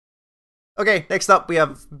Okay, next up we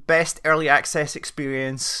have Best Early Access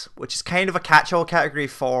Experience, which is kind of a catch-all category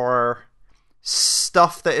for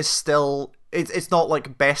stuff that is still... It's not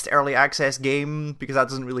like Best Early Access Game, because that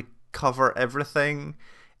doesn't really cover everything.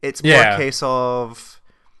 It's more a case of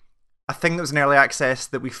a thing that was in early access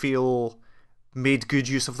that we feel made good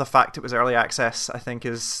use of the fact it was early access, I think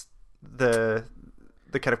is the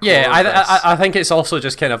kind of core of this. I think it's also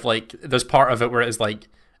just kind of like, there's part of it where it's like,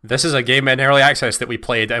 this is a game in early access that we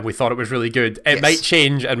played and we thought it was really good. It might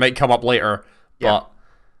change and might come up later, but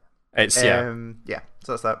it's, so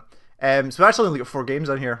that's that. So we actually only got 4 games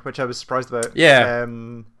on here, which I was surprised about. Yeah.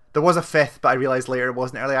 There was a 5th, but I realised later it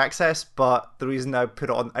wasn't early access, but the reason I put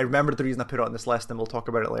it on... I remembered the reason I put it on this list, and we'll talk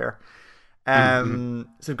about it later. So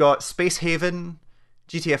we've got Space Haven,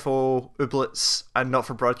 GTFO, Ooblets, and Not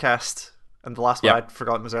For Broadcast, and the last one I'd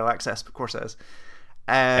forgotten was early access, but of course it is.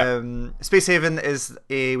 Space Haven is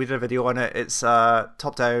we did a video on it. It's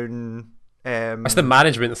top-down... it's the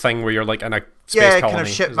management thing where you're like in a space colony. Kind of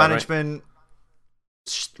ship management,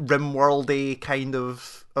 rim-worldy kind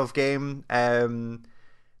of game.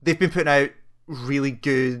 They've been putting out really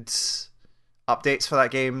good updates for that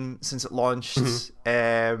game since it launched.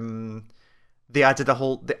 They added a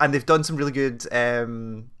whole... And they've done some really good...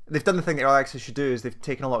 they've done the thing that early access should do, is they've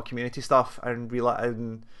taken a lot of community stuff and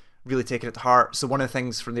really taken it to heart. So one of the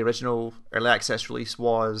things from the original early access release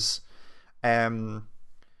was farming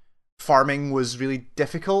was really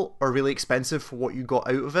difficult or really expensive for what you got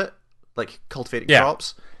out of it, like cultivating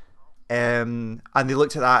crops. And they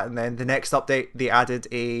looked at that, and then the next update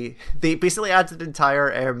they basically added an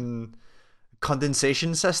entire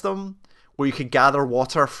condensation system where you could gather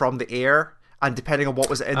water from the air, and depending on what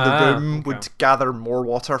was in the room would gather more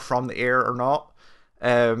water from the air or not.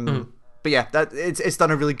 But yeah, it's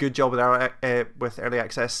done a really good job with early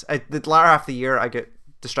access. The latter half of the year I get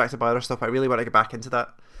distracted by other stuff, but I really want to get back into that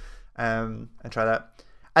and try that.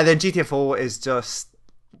 And then GTFO is just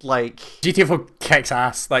like... GTFO kicks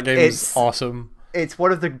ass. That game is awesome. It's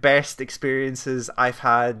one of the best experiences I've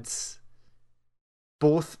had,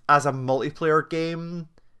 both as a multiplayer game,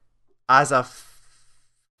 as a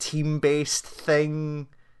team-based thing,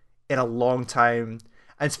 in a long time.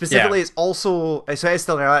 And specifically, it's also... So it's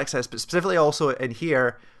still in early access, but specifically also in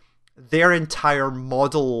here, their entire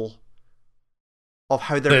model of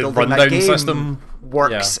how they're building that game system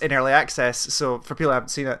works in early access. So for people who haven't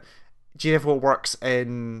seen it, GTFO works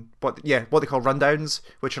in what they call rundowns,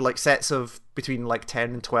 which are like sets of between like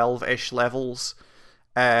 10 and 12-ish levels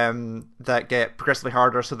that get progressively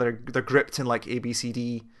harder. So they're grouped in like A, B, C,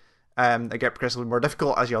 D. They get progressively more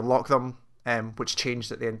difficult as you unlock them, which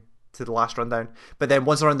changed at the end to the last rundown. But then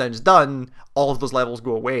once the rundown's done, all of those levels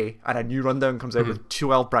go away, and a new rundown comes out with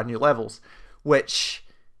 12 brand new levels, which...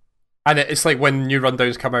 And it's like when new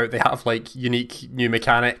rundowns come out, they have like unique new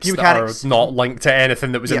mechanics that are not linked to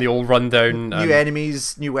anything that was in the old rundown. New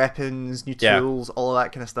enemies, new weapons, new tools, all of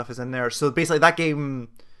that kind of stuff is in there. So basically that game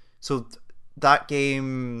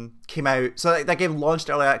came out... So that game launched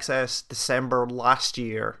early access December last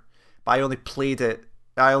year, but I only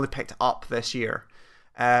picked it up this year.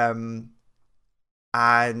 And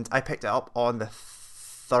I picked it up on the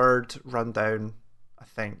 3rd rundown, I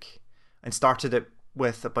think, and started it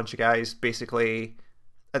with a bunch of guys basically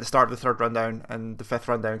at the start of the 3rd rundown, and the 5th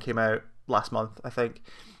rundown came out last month, I think.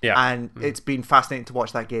 And it's been fascinating to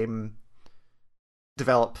watch that game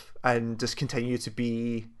develop and just continue to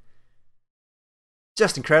be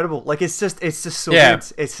just incredible. Like it's just so good.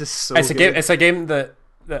 It's just so good. It's a game that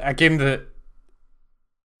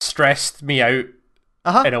stressed me out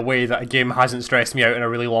in a way that a game hasn't stressed me out in a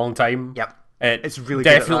really long time. It's really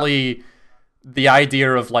definitely good at the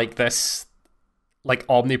idea of like this like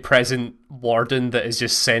omnipresent warden that is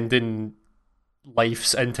just sending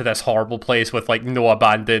lives into this horrible place with like no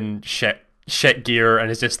abandoned shit gear,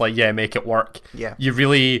 and it's just like, make it work.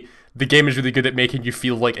 The game is really good at making you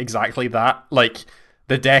feel like exactly that. Like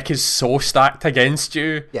the deck is so stacked against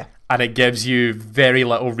you, and it gives you very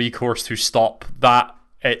little recourse to stop that.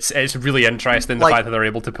 It's really interesting the fact that they're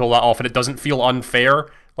able to pull that off, and it doesn't feel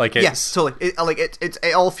unfair. Like it's totally.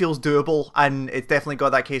 It all feels doable, and it's definitely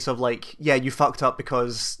got that case of like, you fucked up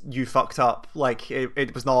because you fucked up. Like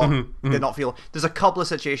it was not did not feel. There's a couple of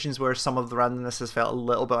situations where some of the randomness has felt a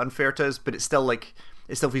little bit unfair to us, but it's still like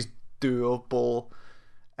it still feels doable.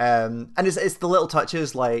 And it's the little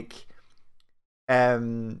touches like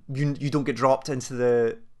you don't get dropped into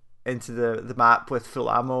the map with full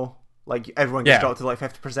ammo. Like everyone gets dropped to like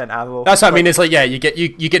 50% ammo. That's what I mean. It's like you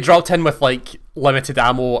get dropped in with like limited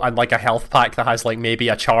ammo and like a health pack that has like maybe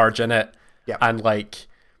a charge in it, and like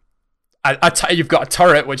you've got a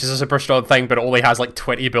turret, which is a super strong thing, but it only has like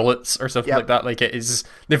 20 bullets or something like that. Like, it is,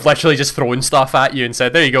 they've literally just thrown stuff at you and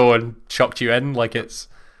said, "There you go," and chucked you in. Like, it's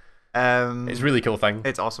a really cool thing.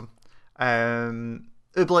 It's awesome.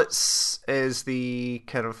 Ooblets is the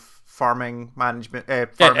kind of farming management.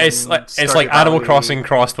 It's like Animal Crossing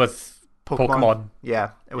crossed with Pokemon.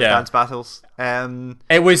 Yeah, with dance battles.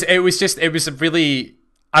 It was really.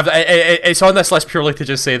 It's on this list purely to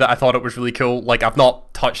just say that I thought it was really cool. Like, I've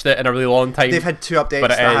not touched it in a really long time. They've had 2 updates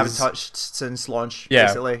that I haven't touched since launch. Yeah,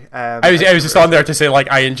 basically. I was just on there to say, like,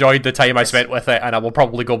 I enjoyed the time I spent with it, and I will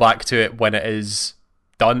probably go back to it when it is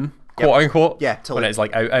done, quote unquote. Yeah, totally. When it's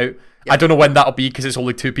like out. Yep. I don't know when that'll be because it's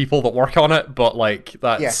only 2 people that work on it, but like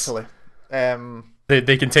that's totally.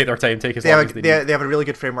 They can take their time, take as long as they need. They have a really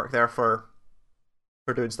good framework there for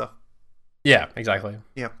doing stuff. Yeah, exactly.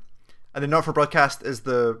 Yeah, and then Not For Broadcast is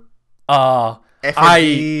the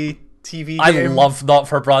FMV TV game. I love Not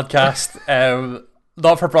For Broadcast.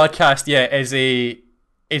 Not For Broadcast, is a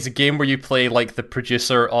game where you play like the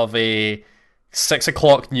producer of a 6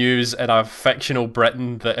 o'clock news in a fictional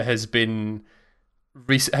Britain that has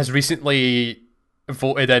recently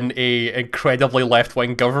voted in a incredibly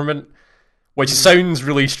left-wing government, which sounds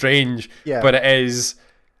really strange, but it is.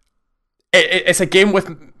 It's a game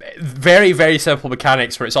with very, very simple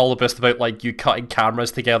mechanics where it's all just about like you cutting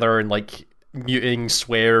cameras together and like muting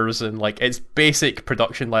swears and like it's basic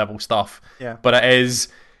production level stuff. Yeah. But it is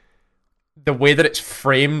the way that it's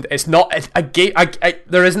framed. It's not a game.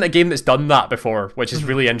 There isn't a game that's done that before, which is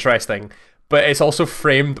really interesting. But it's also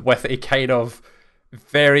framed with a kind of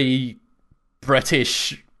very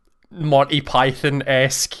British Monty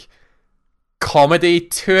Python-esque comedy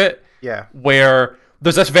to it. Yeah. Where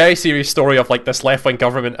there's this very serious story of like this left-wing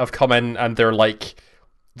government have come in and they're like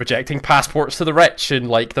rejecting passports to the rich, and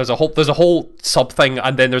like there's a whole sub thing,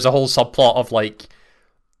 and then there's a whole subplot of like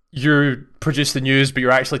you produce the news but you're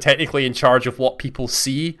actually technically in charge of what people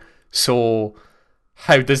see, so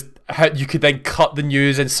how you could then cut the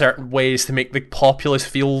news in certain ways to make the populace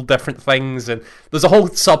feel different things, and there's a whole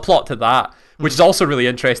subplot to that, which is also really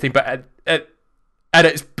interesting, but at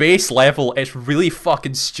its base level, it's really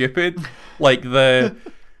fucking stupid. Like the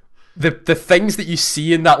things that you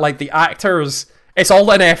see in that, like the actors, it's all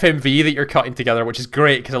in FMV that you're cutting together, which is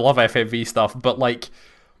great because I love FMV stuff. But like,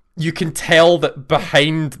 you can tell that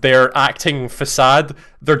behind their acting facade,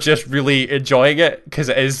 they're just really enjoying it because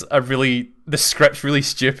the script's really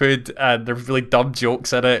stupid and there's really dumb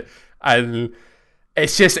jokes in it, and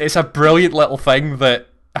it's a brilliant little thing that.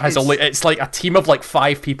 It's like a team of like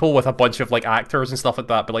 5 people with a bunch of like actors and stuff like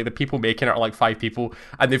that, but like the people making it are like 5 people,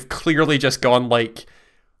 and they've clearly just gone like,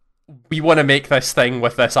 we want to make this thing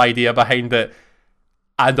with this idea behind it,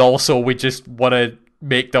 and also we just want to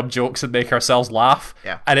make dumb jokes and make ourselves laugh.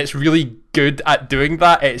 Yeah. And it's really good at doing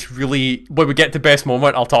that. It's really, when we get to best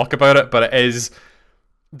moment I'll talk about it, but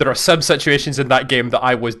there are some situations in that game that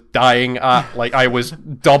I was dying at. Like, I was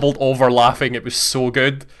doubled over laughing. It was so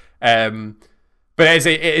good. But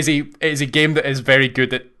it is a game that is very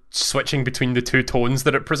good at switching between the 2 tones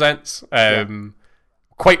that it presents.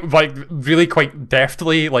 Quite like really quite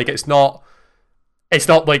deftly. Like, it's not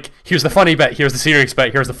like here's the funny bit, here's the serious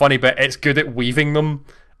bit, here's the funny bit. It's good at weaving them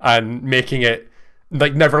and making it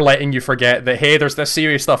like never letting you forget that, hey, there's this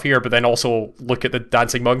serious stuff here, but then also look at the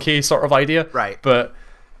dancing monkey sort of idea. Right. But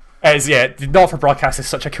Not For Broadcast is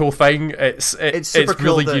such a cool thing. It's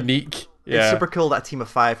really unique. Yeah. It's super cool that a team of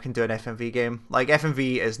 5 can do an FMV game. Like,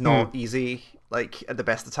 FMV is not easy. Like, at the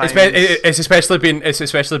best of times, it's especially been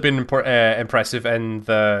impressive in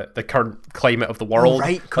the current climate of the world.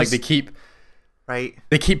 Right, like they keep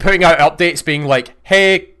putting out updates being like,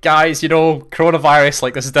 hey guys, coronavirus,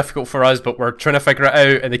 like this is difficult for us, but we're trying to figure it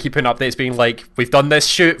out. And they keep putting updates being like, we've done this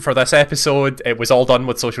shoot for this episode, it was all done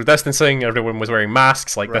with social distancing, everyone was wearing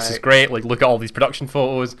masks, like this is great, like look at all these production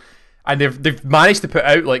photos. And they've managed to put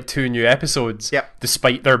out like 2 new episodes,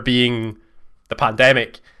 despite there being the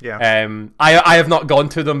pandemic. I have not gone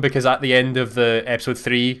to them because at the end of the episode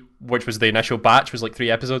 3, which was the initial batch, was like 3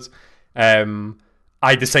 episodes.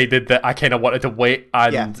 I decided that I kind of wanted to wait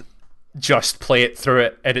and just play it through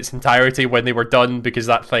it in its entirety when they were done, because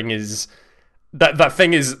that thing is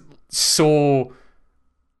so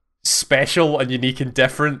special and unique and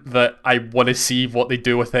different that I want to see what they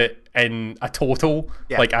do with it in a total,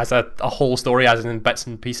 like as a whole story, as in bits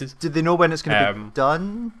and pieces. Did they know when it's going to be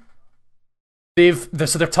done?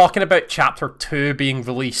 So they're talking about chapter 2 being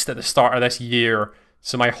released at the start of this year.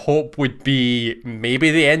 So my hope would be maybe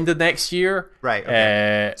the end of next year. Right.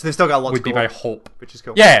 Okay. So they've still got a lot to go. Would be my hope, which is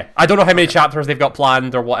cool. Yeah, I don't know how many chapters they've got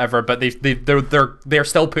planned or whatever, but they're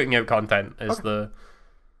still putting out content. Cool.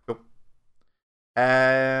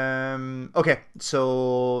 Okay,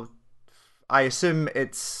 so I assume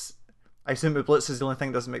Blitz is the only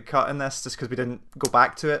thing that doesn't make cut in this, just because we didn't go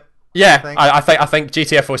back to it. Yeah, I think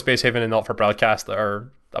GTFO, Space Haven, and Not for Broadcast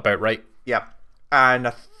are about right. Yeah, and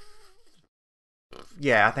I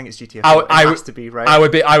think it's GTFO. It has to be right. I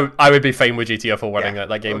would be fine with GTFO winning it.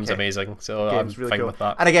 That game's okay. amazing, so Game's I'm really fine cool. with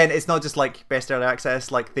that. And again, it's not just like best early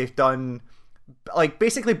access. Like they've done, like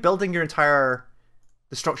basically building the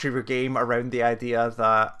structure of your game around the idea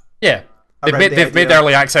that they've made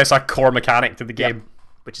early access a core mechanic to the game,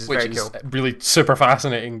 which is very cool. Really super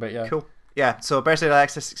fascinating. But yeah, cool. Yeah, so best early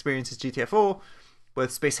access experience is GTFO,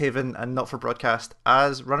 with Space Haven and Not for Broadcast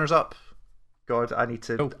as runners up. God, I need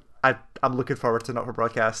to. Cool. I'm looking forward to Not for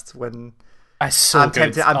Broadcast when. It's so I'm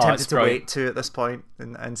good. tempted to wait to at this point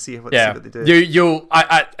and see what they do.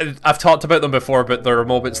 I've talked about them before, but there are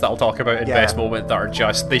moments that I'll talk about in best moment that are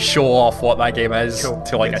just they show off what that game is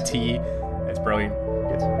to like a T. It's brilliant.